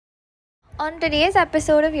On today's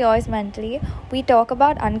episode of Yours Mentally, we talk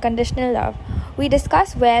about unconditional love. We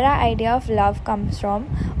discuss where our idea of love comes from,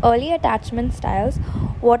 early attachment styles,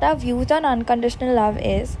 what our views on unconditional love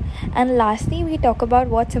is, and lastly, we talk about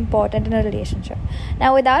what's important in a relationship.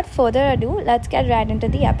 Now, without further ado, let's get right into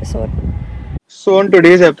the episode. So, on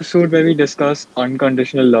today's episode, where we discuss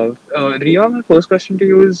unconditional love, Ria, my first question to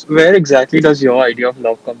you is where exactly does your idea of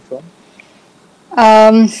love come from?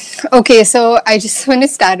 Um, okay, so I just want to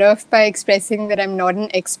start off by expressing that I'm not an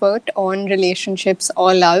expert on relationships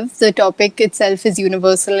or love. The topic itself is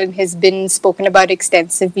universal and has been spoken about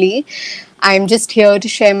extensively. I'm just here to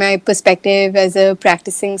share my perspective as a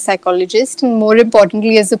practicing psychologist and, more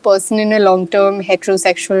importantly, as a person in a long term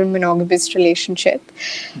heterosexual monogamous relationship.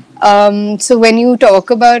 So, when you talk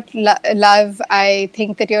about love, I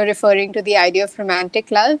think that you're referring to the idea of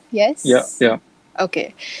romantic love, Yeah, yes? yeah.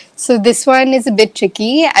 Okay, so this one is a bit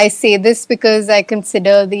tricky. I say this because I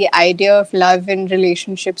consider the idea of love and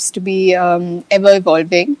relationships to be ever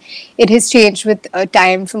evolving. It has changed with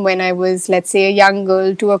time from when I was, let's say, a young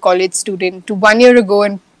girl to a college student to 1 year ago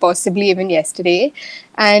and possibly even yesterday.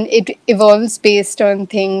 And it evolves based on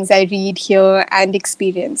things I read, hear, and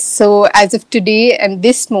experience. So, as of today and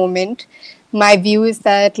this moment, my view is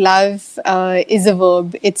that love is a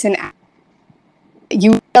verb, it's an act.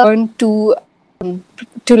 You learn to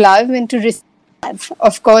love and to receive love.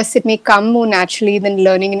 Of course, it may come more naturally than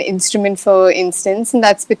learning an instrument, for instance, and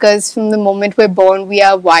that's because from the moment we're born, we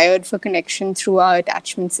are wired for connection through our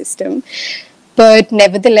attachment system. But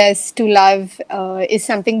nevertheless, to love is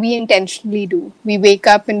something we intentionally do. We wake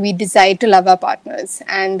up and we decide to love our partners,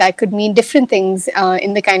 and that could mean different things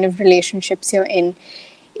in the kind of relationships you're in.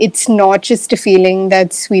 It's not just a feeling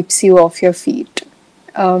that sweeps you off your feet.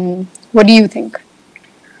 What do you think?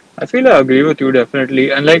 I feel I agree with you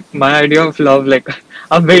definitely. And like my idea of love, like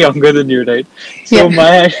I'm way younger than you, right? So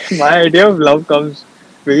Yeah. my idea of love comes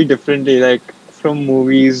very differently, like from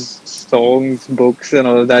movies, songs, books, and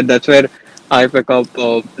all of that. That's where I pick up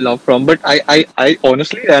love from. But I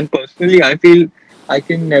honestly and personally, I feel I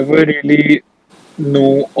can never really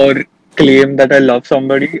know or claim that I love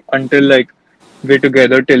somebody until like we're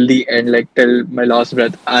together till the end, like till my last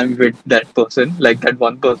breath, I'm with that person, like that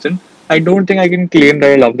one person. I don't think I can claim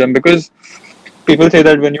that I love them because people say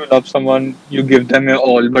that when you love someone, you give them your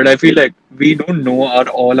all. But I feel like we don't know our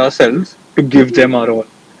all ourselves to give them our all,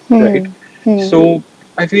 right? Hmm. Hmm. So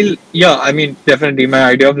I feel, yeah, I mean, definitely my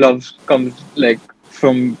idea of love comes like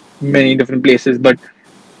from many different places, but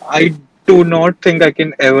I do not think I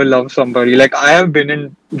can ever love somebody. Like I have been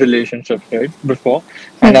in relationships, right, before,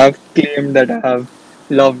 and Hmm. I've claimed that I have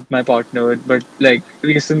loved my partner, but like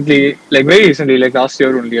recently, like very recently, like last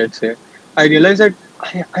year only, I'd say, I realized that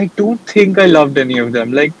I don't think I loved any of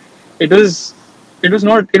them. Like it was, it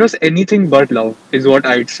was anything but love, is what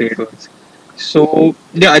I'd say it was. So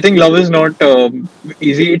yeah, I think love is not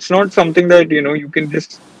easy. It's not something that you can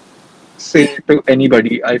just say to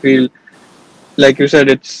anybody. I feel like you said,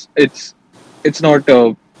 it's not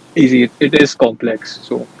easy. It is complex.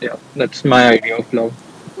 So yeah, that's my idea of love.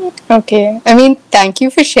 Okay. I mean, thank you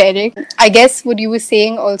for sharing. I guess what you were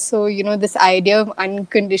saying also, this idea of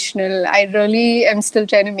unconditional, I really am still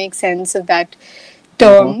trying to make sense of that Uh-huh.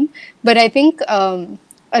 term. But I think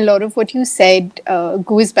a lot of what you said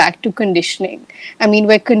goes back to conditioning. I mean,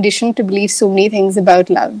 we're conditioned to believe so many things about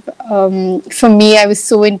love. For me, I was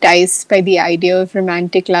so enticed by the idea of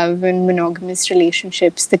romantic love and monogamous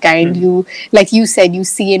relationships, the kind Mhm. you, like you said, you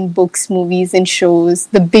see in books, movies, and shows,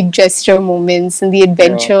 the big gesture moments and the Yeah.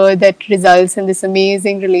 adventure that results in this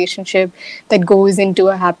amazing relationship that goes into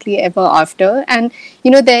a happily ever after. And,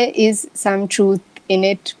 there is some truth in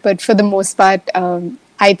it, but for the most part,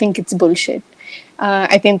 I think it's bullshit.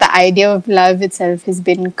 I think the idea of love itself has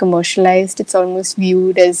been commercialized. It's almost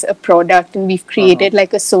viewed as a product, and we've Uh-huh. created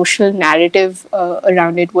like a social narrative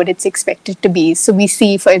around it, what it's expected to be. So we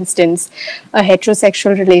see, for instance, a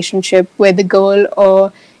heterosexual relationship where the girl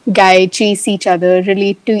or guy chase each other,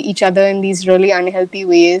 relate to each other in these really unhealthy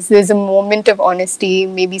ways. There's a moment of honesty,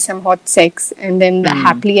 maybe some hot sex, and then the Mm.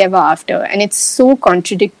 happily ever after. And it's so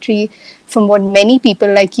contradictory from what many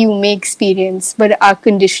people like you may experience. But our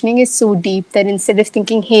conditioning is so deep that instead of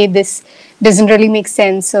thinking, hey, this doesn't really make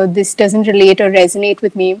sense or this doesn't relate or resonate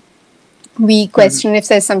with me, we Mhm. question if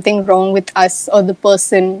there's something wrong with us or the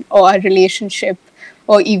person or our relationship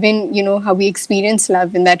or even how we experience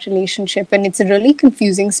love in that relationship, and it's a really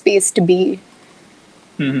confusing space to be.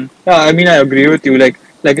 Mhm. Yeah, I mean, I agree with you. Like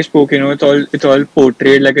you spoke, it's all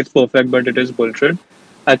portrayed like it's perfect, but it is bullshit.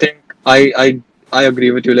 I think I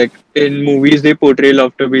agree with you. Like in movies, they portray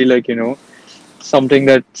love to be like something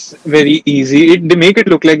that's very easy. They make it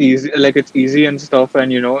look like easy, like it's easy and stuff,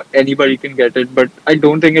 and anybody can get it. But I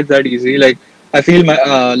don't think it's that easy. Like I feel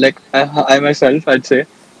I myself, I'd say,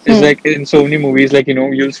 is Hmm. like in so many movies, like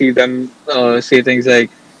you'll see them say things like,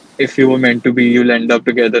 "If you were meant to be, you'll end up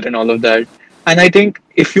together," and all of that. And I think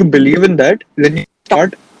if you believe in that, then you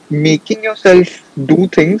start making yourself do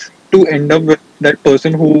things to end up with that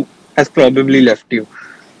person who has probably left you.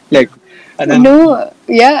 Like, and then No,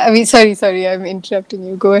 yeah, I mean, sorry, I'm interrupting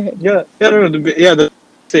you. Go ahead. no, that's what I'm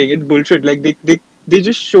saying. It's bullshit. Like they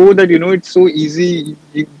just show that it's so easy.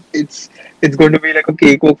 It's going to be like a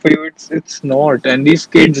cakewalk for you. It's not. And these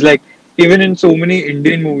kids, like even in so many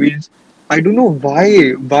Indian movies, I don't know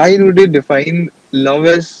why. Why do they define love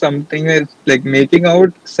as something as like making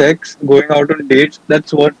out, sex, going out on dates?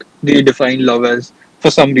 That's what they define love as for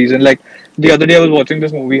some reason. Like the other day, I was watching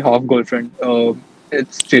this movie, Half Girlfriend.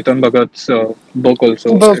 It's Chetan Bhagat's book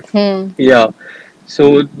also. Book. Hmm. Yeah.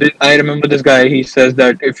 So I remember this guy. He says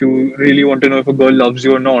that if you really want to know if a girl loves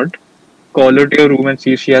you or not, call her to your room and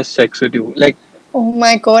see if she has sex with you. Like Oh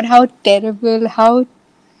my God, how terrible, how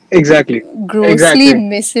exactly, grossly exactly.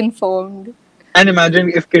 misinformed. And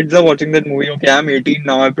imagine if kids are watching that movie. Okay, I'm 18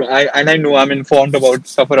 now. I know I'm informed about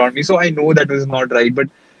stuff around me, so I know that is not right. But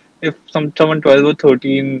if someone 12 or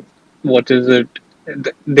 13 watches it,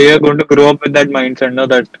 they are going to grow up with that mindset now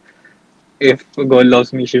that if a girl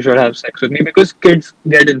loves me, she should have sex with me because kids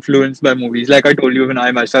get influenced by movies. Like I told you, even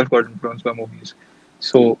I myself got influenced by movies.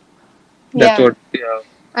 So that's Yeah. what, yeah.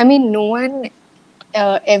 I mean, no one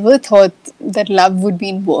ever thought that love would be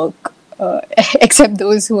in work, except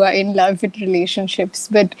those who are in love with relationships.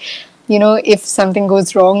 But if something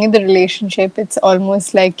goes wrong in the relationship, it's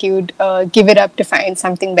almost like you'd give it up to find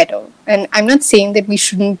something better. And I'm not saying that we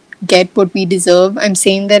shouldn't get what we deserve. I'm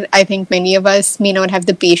saying that I think many of us may not have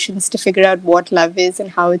the patience to figure out what love is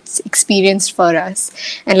and how it's experienced for us.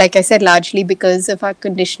 And like I said, largely because of our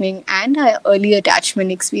conditioning and our early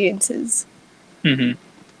attachment experiences. Hmm.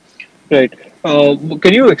 Right.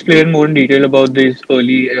 Can you explain more in detail about these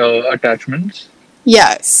early attachments?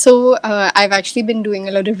 Yeah, so I've actually been doing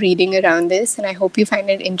a lot of reading around this, and I hope you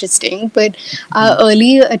find it interesting. But our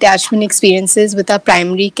early attachment experiences with our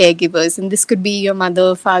primary caregivers, and this could be your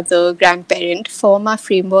mother, father, grandparent, form our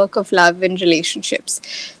framework of love and relationships.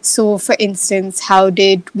 So, for instance, how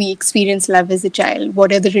did we experience love as a child?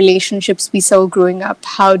 What are the relationships we saw growing up?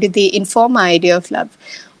 How did they inform our idea of love?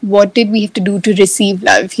 What did we have to do to receive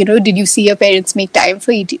love? Did you see your parents make time for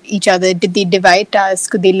each other? Did they divide tasks?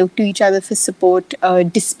 Could they look to each other for support,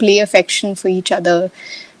 display affection for each other?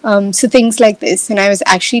 So things like this. And I was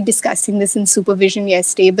actually discussing this in supervision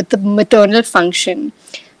yesterday, but the maternal function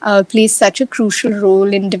plays such a crucial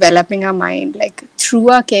role in developing our mind. Like through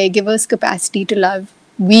our caregivers' capacity to love,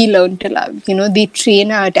 we learn to love. They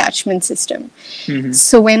train our attachment system. Mm-hmm.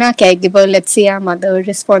 So when our caregiver, let's say our mother,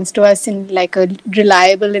 responds to us in like a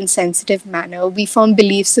reliable and sensitive manner, we form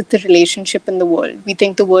beliefs of the relationship in the world. We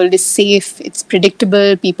think the world is safe, it's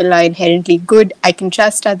predictable, people are inherently good, I can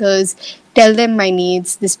trust others, tell them my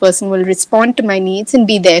needs, this person will respond to my needs and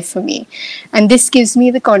be there for me. And this gives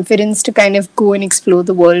me the confidence to kind of go and explore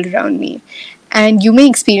the world around me. And you may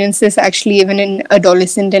experience this actually even in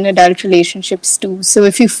adolescent and adult relationships too. So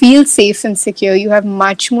if you feel safe and secure, you have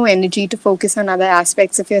much more energy to focus on other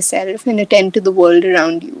aspects of yourself and attend to the world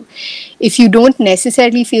around you. If you don't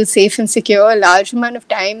necessarily feel safe and secure, a large amount of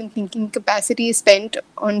time and thinking capacity is spent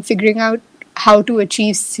on figuring out how to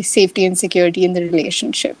achieve safety and security in the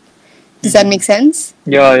relationship. Does that Mm-hmm. make sense?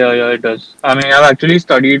 Yeah, it does. I mean, I've actually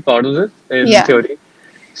studied part of this in Yeah. theory,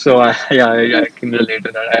 so I can relate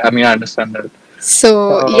to that. I mean, I understand that. So,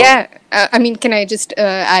 Uh, yeah, I mean, can I just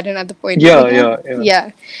add another point over yeah, here? yeah. Yeah.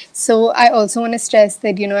 So, I also want to stress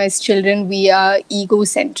that, as children, we are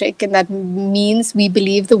egocentric, and that means we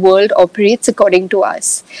believe the world operates according to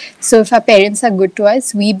us. So, if our parents are good to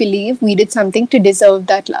us, we believe we did something to deserve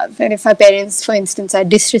that love. And if our parents, for instance, are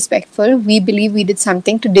disrespectful, we believe we did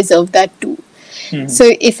something to deserve that too. Mm-hmm.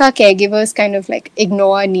 So, if our caregivers kind of like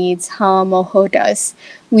ignore our needs, harm, or hurt us,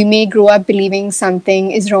 we may grow up believing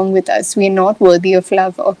something is wrong with us. We are not worthy of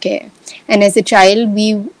love or care. And as a child,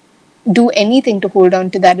 we do anything to hold on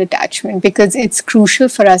to that attachment because it's crucial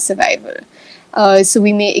for our survival. So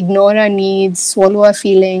we may ignore our needs, swallow our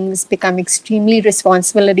feelings, become extremely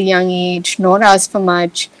responsible at a young age, not ask for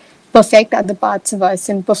much, perfect other parts of us,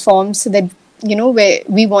 and perform so that where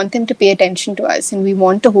we want them to pay attention to us and we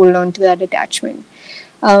want to hold on to that attachment.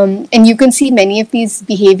 And you can see many of these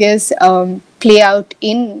behaviors play out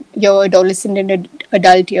in your adolescent and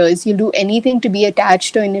adult years. You'll do anything to be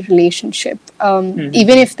attached or in a relationship, even Mm-hmm.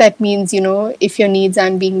 if that means, if your needs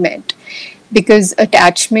aren't being met. because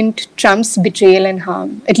attachment trumps betrayal and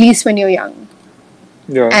harm, at least when you're young.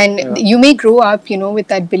 Yeah, And yeah. you may grow up, with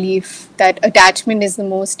that belief that attachment is the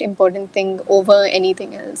most important thing over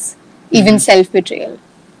anything else, even Hmm. self betrayal.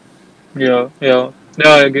 Yeah, yeah. Yeah,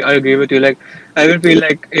 I agree with you. Like, I would feel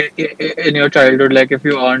like in your childhood, like if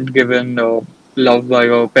you aren't given love by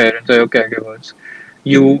your parents or your caregivers,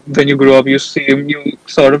 when you grow up, you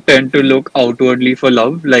sort of tend to look outwardly for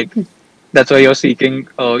love. Like that's why you're seeking,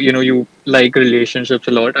 you like relationships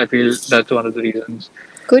a lot. I feel that's one of the reasons.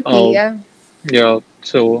 Could be, Uh, yeah. yeah.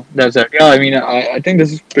 So that's that. Yeah, I mean, I think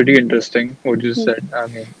this is pretty interesting what you just said. I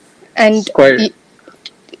mean, it's And quite.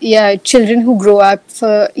 yeah, children who grow up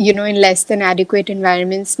in less than adequate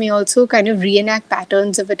environments may also kind of reenact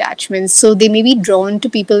patterns of attachments. So they may be drawn to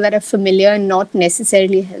people that are familiar and not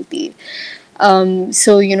necessarily healthy.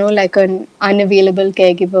 So, like an unavailable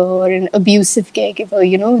caregiver or an abusive caregiver,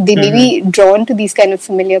 they may Hmm. be drawn to these kind of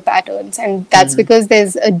familiar patterns. And that's Hmm. because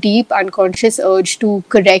there's a deep unconscious urge to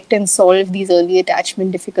correct and solve these early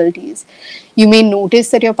attachment difficulties. You may notice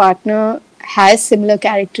that your partner has similar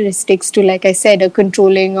characteristics to, like I said, a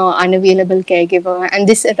controlling or unavailable caregiver, and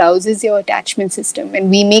this arouses your attachment system. And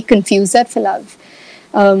we may confuse that for love.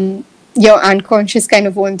 Your unconscious kind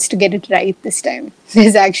of wants to get it right this time.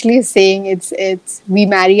 There's actually a saying, it's we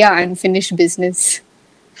marry our unfinished business.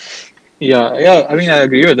 Yeah, yeah. I mean, I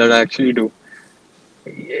agree with that. I actually do.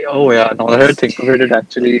 Yeah, oh yeah, now that I think of it, it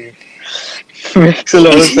actually makes a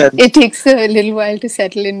lot of sense. It takes a little while to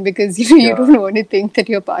settle in because you Yeah, don't want to think that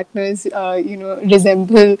your partners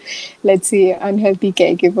resemble, let's say, unhealthy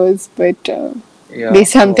caregivers, but they yeah, wow,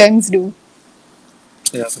 sometimes do.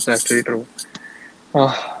 yeah, that's actually true.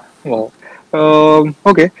 Wow.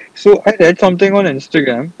 Okay, so I read something on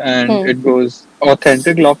Instagram, and Hmm. it goes,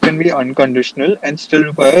 authentic love can be unconditional and still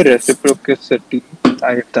require reciprocity.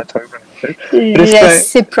 If that's how you pronounce it. Respect,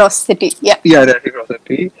 Reciprocity, yeah. yeah,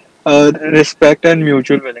 reciprocity. Respect and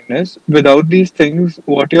mutual willingness. Without these things,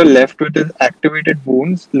 what you're left with is activated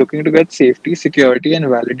wounds looking to get safety, security, and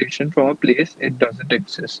validation from a place it doesn't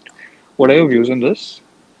exist. What are your views on this?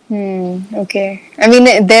 Okay. I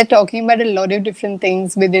mean, they're talking about a lot of different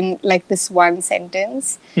things within like this one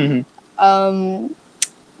sentence. Hmm. Um,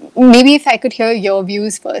 Maybe if I could hear your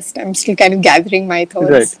views first. I'm still kind of gathering my Right.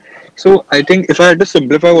 thoughts. So I think if I had to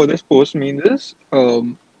simplify what this post means is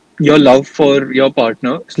your love for your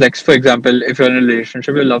partner. Like for example, if you're in a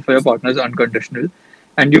relationship, your love for your partner is unconditional,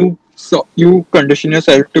 and you condition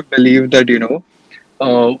yourself to believe that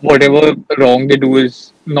whatever wrong they do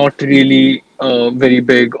is not really very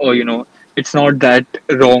big, or it's not that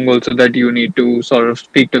wrong also that you need to sort of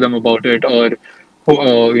speak to them about it, or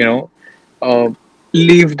uh, you know uh,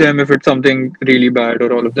 leave them if it's something really bad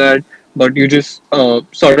or all of that, but you just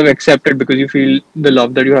sort of accept it because you feel the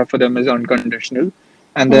love that you have for them is unconditional.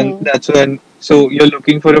 And then Hmm. that's when, so you're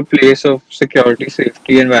looking for a place of security,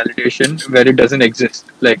 safety, and validation where it doesn't exist.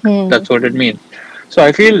 Like, Hmm. that's what it means. So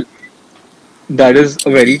I feel that is a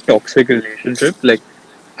very toxic relationship. Like,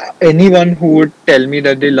 anyone who would tell me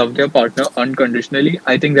that they love their partner unconditionally,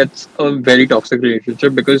 I think that's a very toxic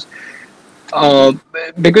relationship, uh,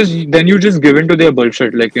 because then you just give in to their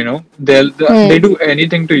bullshit. Like, they Hmm. do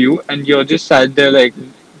anything to you, and you're just sat there like,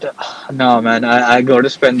 nah, man, I got to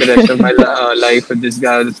spend the rest of my life with this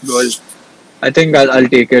guy or this girl. I think I'll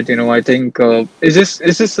take it. I think it's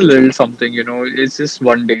just a little something. It's just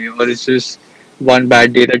one day, or it's just one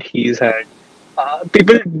bad day that he's had.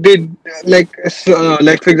 People did like,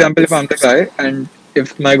 for example, if I'm the guy and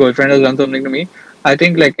if my girlfriend has done something to me, I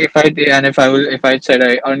think like if I said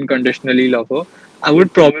I unconditionally love her, I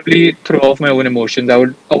would probably throw off my own emotions. I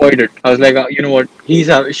would avoid it. I was like, you know what,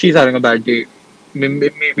 she's having a bad day.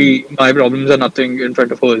 Maybe my problems are nothing in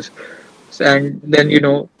front of hers, and then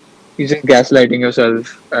you're just gaslighting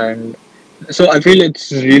yourself. And so I feel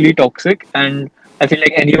it's really toxic. And I feel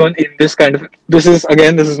like anyone in this kind of, this is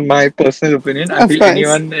my personal opinion, I Of feel course.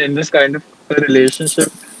 anyone in this kind of a relationship,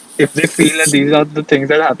 if they feel that these are the things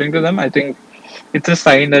that are happening to them, I think it's a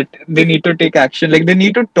sign that they need to take action. Like, they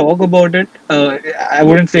need to talk about it. I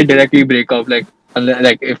wouldn't say directly break up, like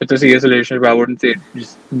if it's a serious relationship, I wouldn't say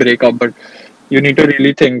just break up, but you need to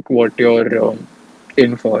really think what you're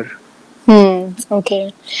in for.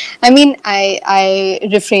 Okay. I mean, I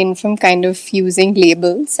refrain from kind of using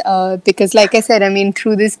labels because, like I said, I mean,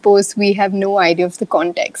 through this post, we have no idea of the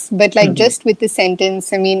context. But, like, Hmm. just with the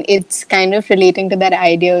sentence, I mean, it's kind of relating to that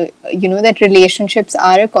idea, that relationships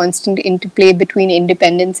are a constant interplay between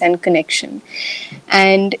independence and connection.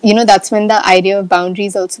 And, that's when the idea of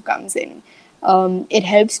boundaries also comes in. It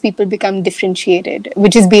helps people become differentiated,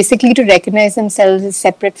 which is basically to recognize themselves as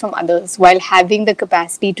separate from others while having the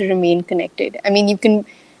capacity to remain connected. I mean, you can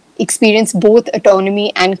experience both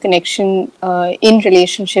autonomy and connection in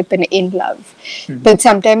relationship and in love. But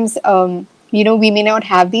sometimes, we may not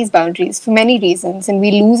have these boundaries for many reasons, and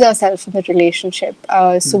we lose ourselves in the relationship.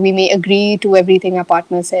 So we may agree to everything our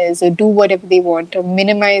partner says, or do whatever they want, or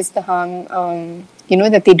minimize the harm,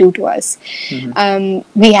 that they do to us.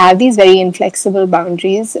 We have these very inflexible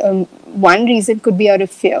boundaries. One reason could be out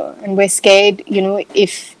of fear, and we're scared,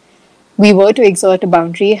 if we were to exert a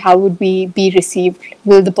boundary, how would we be received?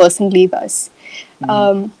 Will the person leave us?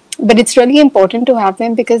 But it's really important to have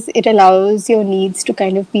them because it allows your needs to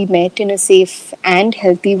kind of be met in a safe and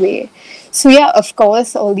healthy way. So, yeah, of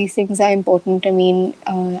course, all these things are important. I mean,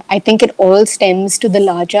 I think it all stems to the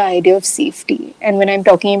larger idea of safety. And when I'm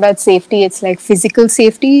talking about safety, it's like physical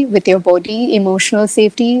safety with your body, emotional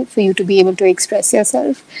safety for you to be able to express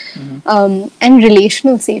yourself, and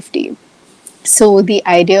relational safety. So the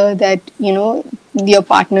idea that, your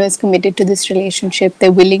partner is committed to this relationship,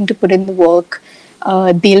 they're willing to put in the work,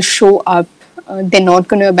 they'll show up, they're not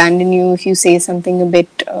going to abandon you if you say something a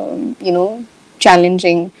bit,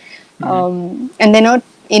 challenging, and they're not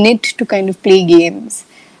in it to kind of play games.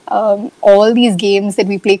 All these games that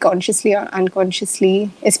we play consciously or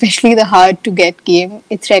unconsciously, especially the hard to get game,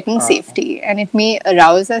 it threatens safety and it may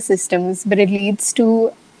arouse our systems, but it leads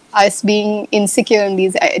to us being insecure in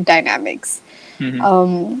these dynamics.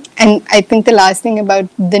 And I think the last thing about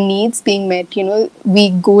the needs being met, we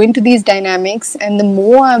go into these dynamics, and the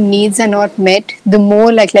more our needs are not met, the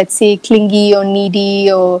more, like, let's say, clingy or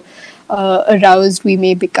needy or aroused we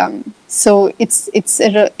may become. So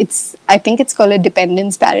I think it's called a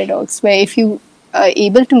dependence paradox, where if you are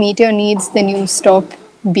able to meet your needs, then you stop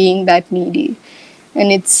being that needy.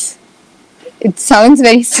 And it sounds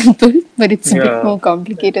very simple, but it's a bit more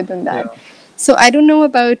complicated than that. Yeah. So I don't know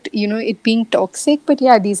about, it being toxic, but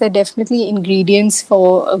yeah, these are definitely ingredients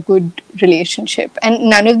for a good relationship. And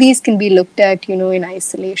none of these can be looked at, in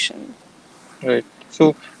isolation. Right.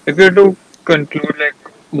 So, if you had to conclude, like,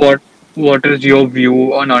 what is your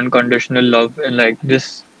view on unconditional love in like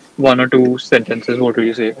just one or two sentences? What would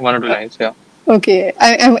you say? One or two lines? Yeah. Okay,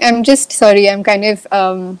 I'm just sorry. I'm kind of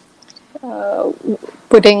uh,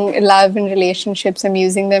 putting love and relationships. I'm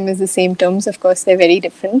using them as the same terms. Of course, they're very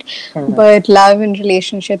different. But love and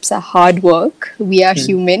relationships are hard work. We are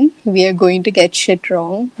human. We are going to get shit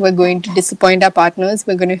wrong. We're going to disappoint our partners.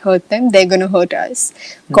 We're going to hurt them. They're going to hurt us.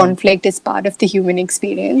 Conflict is part of the human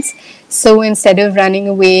experience. So instead of running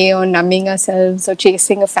away or numbing ourselves or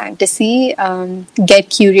chasing a fantasy, get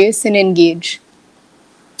curious and engage.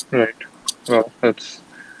 Right. Well, that's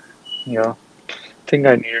yeah. I think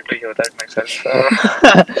I needed to hear that myself.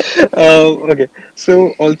 Okay.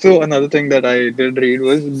 So also another thing that I did read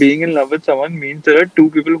was being in love with someone means there are two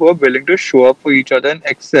people who are willing to show up for each other and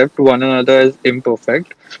accept one another as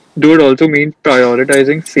imperfect. Though it also means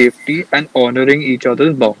prioritizing safety and honoring each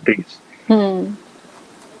other's boundaries.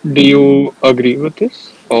 Do you agree with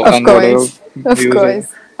this? Or, Of and what are your course. Of views on? course.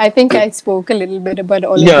 I think I spoke a little bit about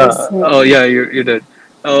all of Yeah, this. oh yeah, you did.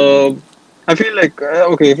 Uh, I feel like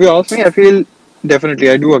okay. If you ask me, I feel definitely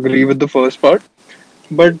I do agree with the first part,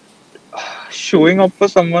 but showing up for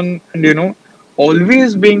someone and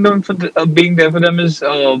always being there for them is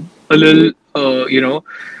a little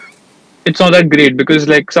it's not that great because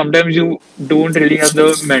like sometimes you don't really have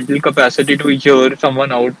the mental capacity to hear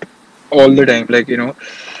someone out all the time. Like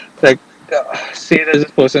like say there's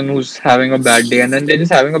this person who's having a bad day and then they're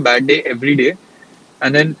just having a bad day every day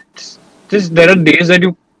and then just there are days that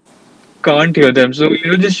you can't hear them. So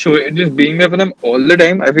just being there for them all the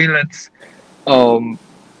time. I feel that's um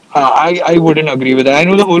I wouldn't agree with that. I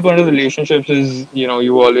know the whole point of relationships is you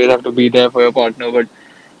always have to be there for your partner, but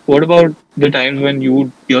what about the times when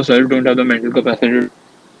you yourself don't have the mental capacity?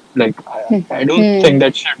 Like I don't think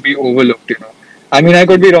that should be overlooked. I mean, I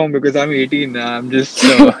could be wrong because I'm 18. I'm just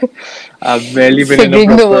I've barely been in a Figuring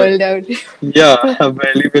the proper world out. yeah, I've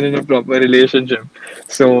barely been in a proper relationship.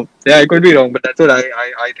 So yeah, I could be wrong, but that's what I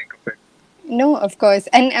think of it. No, of course.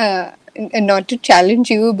 And not to challenge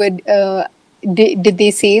you, but did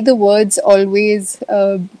they say the words always,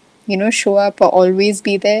 show up or always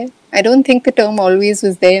be there? I don't think the term always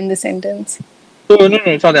was there in the sentence. So no,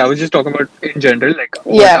 it's not that. I was just talking about in general, like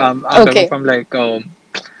what Yeah. I'm talking Okay. from, like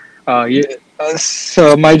yeah,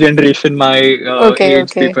 so my generation, my Okay.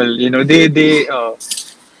 age Okay. people. They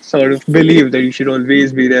sort of believe that you should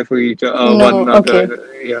always be there for one No. another.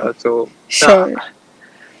 Okay. Yeah, so Sure.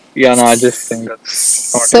 yeah, no, I just think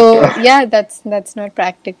that's not it. So yeah, that's not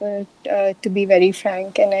practical. to be very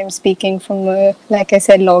frank, and I'm speaking from a, like I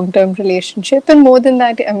said, long-term relationship. And more than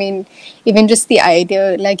that, I mean, even just the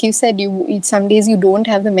idea, like you said, some days you don't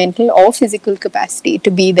have the mental or physical capacity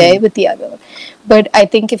to be there Mhm. with the other. But I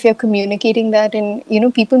think if you're communicating that,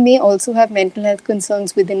 and people may also have mental health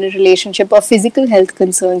concerns within a relationship or physical health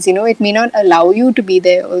concerns. It may not allow you to be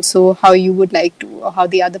there also how you would like to, or how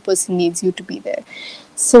the other person needs you to be there.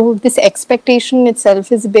 So this expectation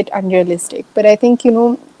itself is a bit unrealistic. But I think,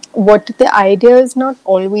 what the idea is not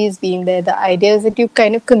always being there. The idea is that you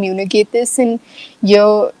kind of communicate this and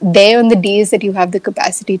you're there on the days that you have the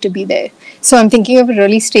capacity to be there. So I'm thinking of a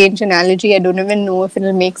really strange analogy. I don't even know if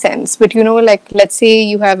it'll make sense. But like let's say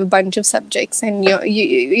you have a bunch of subjects and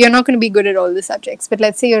you're not going to be good at all the subjects. But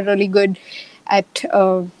let's say you're really good at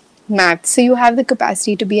math. So you have the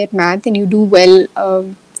capacity to be at math and you do well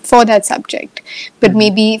for that subject. But Mhm.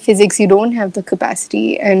 maybe physics, you don't have the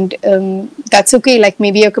capacity, and that's okay. Like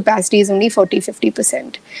maybe your capacity is only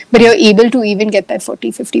 40-50%, but you're able to even get that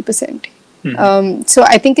 40-50%. Mhm. So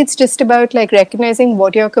I think it's just about like recognizing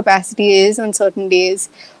what your capacity is on certain days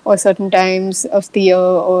or certain times of the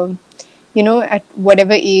year, or at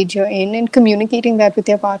whatever age you're in, and communicating that with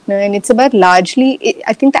your partner. And it's about largely,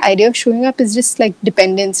 I think the idea of showing up is just like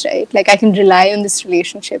dependence, right? Like I can rely on this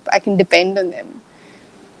relationship, I can depend on them.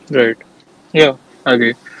 Right. Yeah, I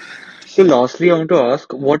agree. So lastly, I want to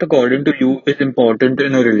ask, what according to you is important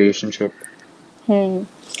in a relationship?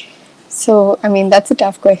 So, I mean, that's a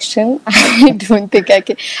tough question. I don't think I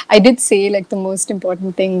can. I did say like the most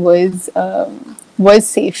important thing was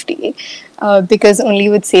safety, because only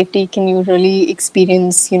with safety can you really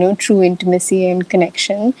experience, true intimacy and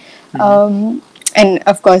connection. Mhm. And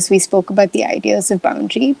of course, we spoke about the ideas of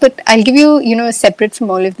boundary. But I'll give you, separate from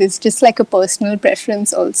all of this, just like a personal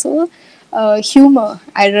preference also. Humor.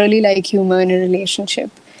 I really like humor in a relationship,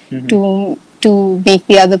 Mhm. to make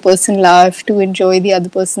the other person laugh, to enjoy the other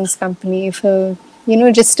person's company, for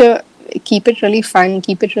just to keep it really fun,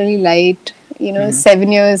 keep it really light. Mhm.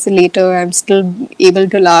 7 years later, I'm still able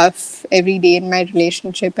to laugh every day in my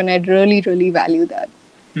relationship, and I'd really, really value that.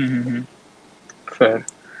 Mhm. Fair.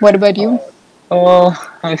 What about you?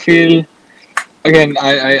 I feel again,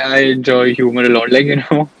 I enjoy humor a lot. Like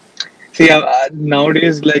see,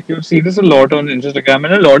 nowadays, like you see this a lot on Instagram,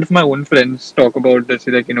 and a lot of my own friends talk about this.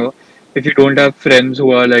 Like if you don't have friends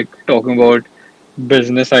who are like talking about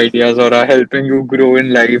business ideas or are helping you grow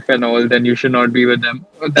in life and all, then you should not be with them.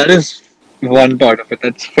 That is one part of it.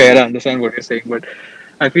 That's fair. I understand what you're saying, but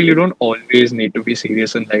I feel you don't always need to be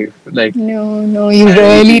serious in life. Like No, no, you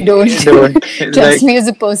really don't. I don't Trust like. me, as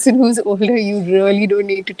a person who's older, you really don't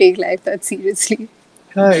need to take life that seriously.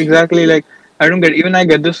 Yeah, exactly. Like I don't get. Even I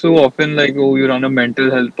get this so often. Like, oh, you're on a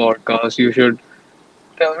mental health podcast. You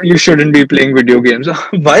shouldn't be playing video games.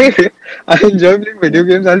 Why? I enjoy playing video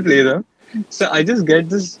games. I'll play them. So I just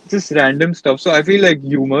get this just random stuff. So I feel like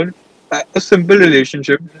humor, a simple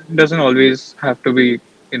relationship doesn't always have to be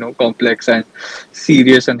complex and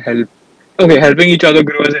serious and help. Okay, helping each other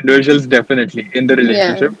grow as individuals definitely in the Yeah.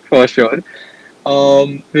 relationship for sure.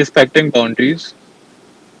 Respecting boundaries.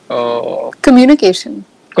 Uh, Communication.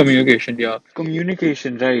 Communication, yeah.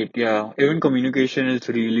 Communication, right, yeah. Even communication is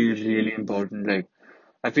really, really important. Like,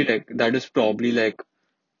 I feel like that is probably like,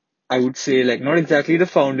 I would say, like, not exactly the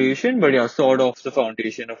foundation, but yeah, sort of the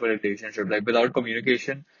foundation of a relationship. Like, without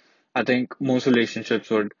communication, I think most relationships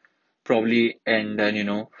would probably end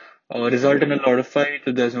and, result in a lot of fights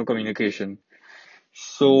if there's no communication.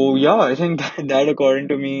 So, yeah, I think that according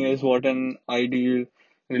to me, is what an ideal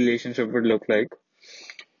relationship would look like.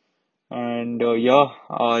 And yeah,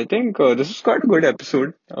 I think this is quite a good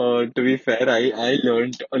episode. To be fair, I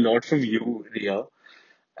learned a lot from you, Ria,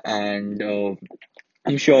 and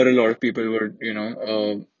I'm sure a lot of people would,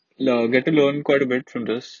 get to learn quite a bit from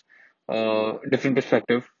this, different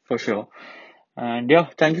perspective for sure. And yeah,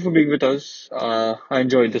 thank you for being with us. I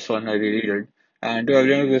enjoyed this one, I really did. And to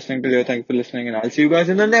everyone who's listening to Ria, thank you for listening, and I'll see you guys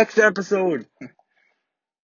in the next episode.